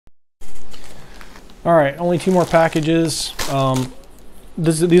All right, only 2 more packages.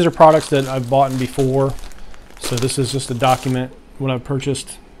 These are products that I've bought before, so this is just to document what I've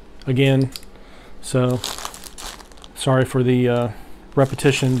purchased again. So sorry for the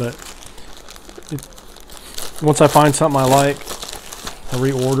repetition, but once I find something I like, I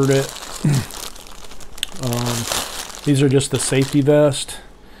reordered it. These are just the safety vest.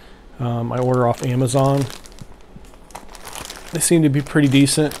 I order off Amazon. They seem to be pretty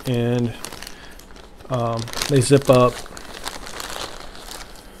decent, and they zip up.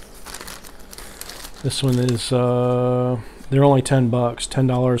 This one is they're only $10,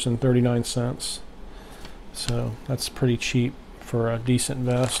 $10.39. So that's pretty cheap for a decent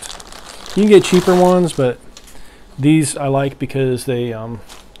vest. You can get cheaper ones, but these I like because they're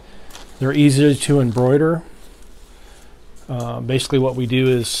easy to embroider. Basically what we do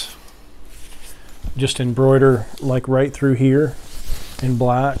is just embroider like right through here in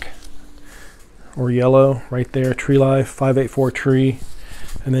black or yellow right there, tree life, 584 tree,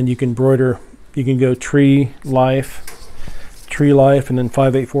 and then you can embroider, you can go tree life, and then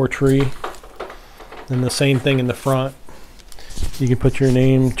 584 tree, and the same thing in the front. You can put your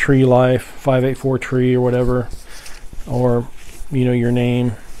name, tree life, 584 tree, or whatever, or you know, your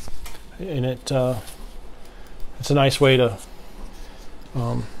name, and it's a nice way to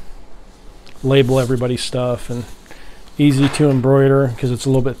label everybody's stuff, and easy to embroider because it's a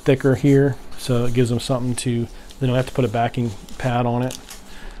little bit thicker here, so it gives them something to, they don't have to put a backing pad on it.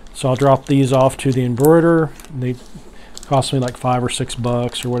 So I'll drop these off to the embroider. They cost me like $5 or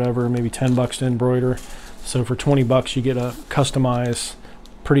 $6 or whatever, maybe $10 to embroider. So for $20 you get a customized,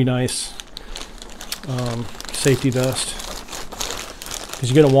 pretty nice safety vest. Because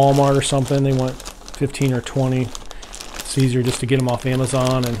you get a Walmart or something, they want 15 or 20. It's easier just to get them off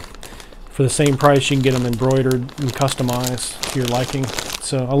Amazon, and for the same price you can get them embroidered and customized to your liking.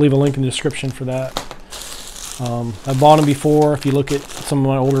 So I'll leave a link in the description for that. I bought them before. If you look at some of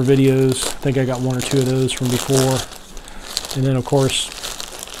my older videos, I think I got 1 or 2 of those from before. And then of course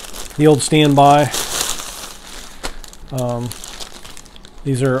the old standby.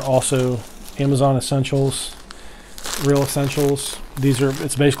 These are also Amazon essentials, real essentials. These are,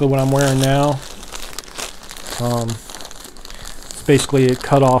 it's basically what I'm wearing now. It's basically a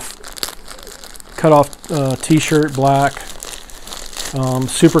cut off t-shirt, black.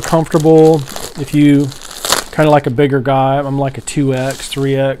 Super comfortable if you kind of like a bigger guy. I'm like a 2X,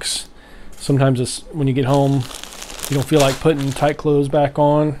 3X. Sometimes it's, when you get home, you don't feel like putting tight clothes back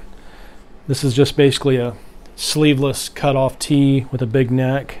on. This is just basically a sleeveless cut off tee with a big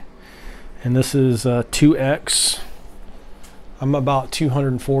neck, and this is 2X. I'm about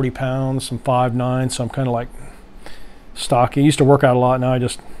 240 pounds. I'm 5'9", so I'm kind of like stocky. I used to work out a lot. Now I'm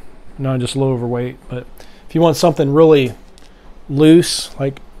just a little overweight. But if you want something really loose,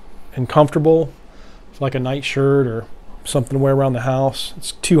 like, and comfortable, like a night shirt or something to wear around the house,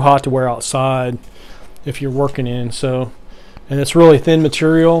 it's too hot to wear outside if you're working in. So, and it's really thin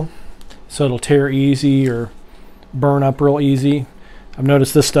material, so it'll tear easy or burn up real easy. I've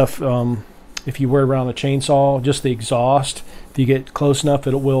noticed this stuff, if you wear it around a chainsaw, just the exhaust, if you get close enough,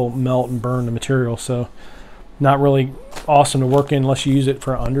 it will melt and burn the material. So not really awesome to work in unless you use it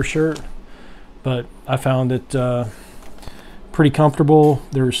for an undershirt, but I found it pretty comfortable.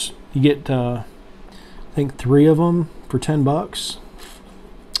 There's, you get I think 3 of them for $10.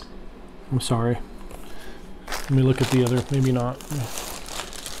 I'm sorry, let me look at the other, maybe not,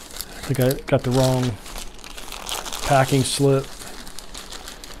 I think I got the wrong packing slip.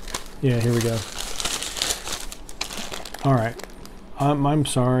 Yeah, here we go. All right, I'm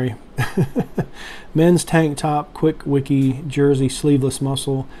sorry. Men's tank top, quick wiki jersey, sleeveless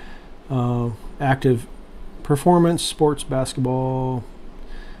muscle, active performance, sports, basketball,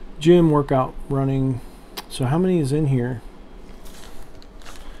 gym, workout, running. So how many is in here?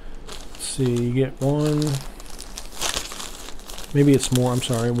 Let's see, you get 1, maybe it's more, I'm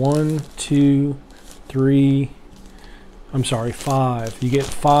sorry, 1, 2, 3, I'm sorry, 5. You get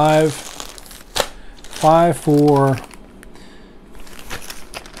 5 for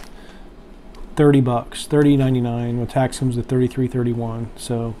 $30, $30.99. With tax comes to $33.31.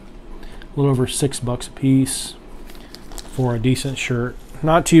 So a little over $6 a piece for a decent shirt.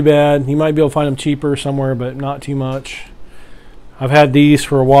 Not too bad. You might be able to find them cheaper somewhere, but not too much. I've had these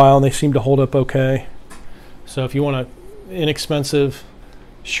for a while and they seem to hold up okay. So if you want an inexpensive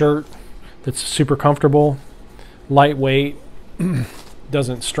shirt that's super comfortable, lightweight,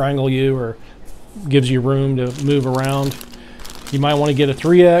 doesn't strangle you or gives you room to move around, you might want to get a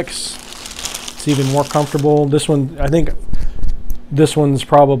 3X. It's even more comfortable. This one, I think this one's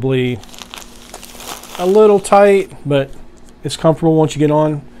probably a little tight, but it's comfortable once you get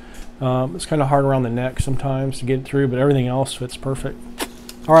on. It's kind of hard around the neck sometimes to get it through, but everything else fits perfect.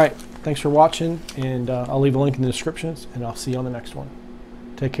 All right, thanks for watching, and I'll leave a link in the descriptions, and I'll see you on the next one.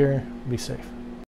 Take care, be safe.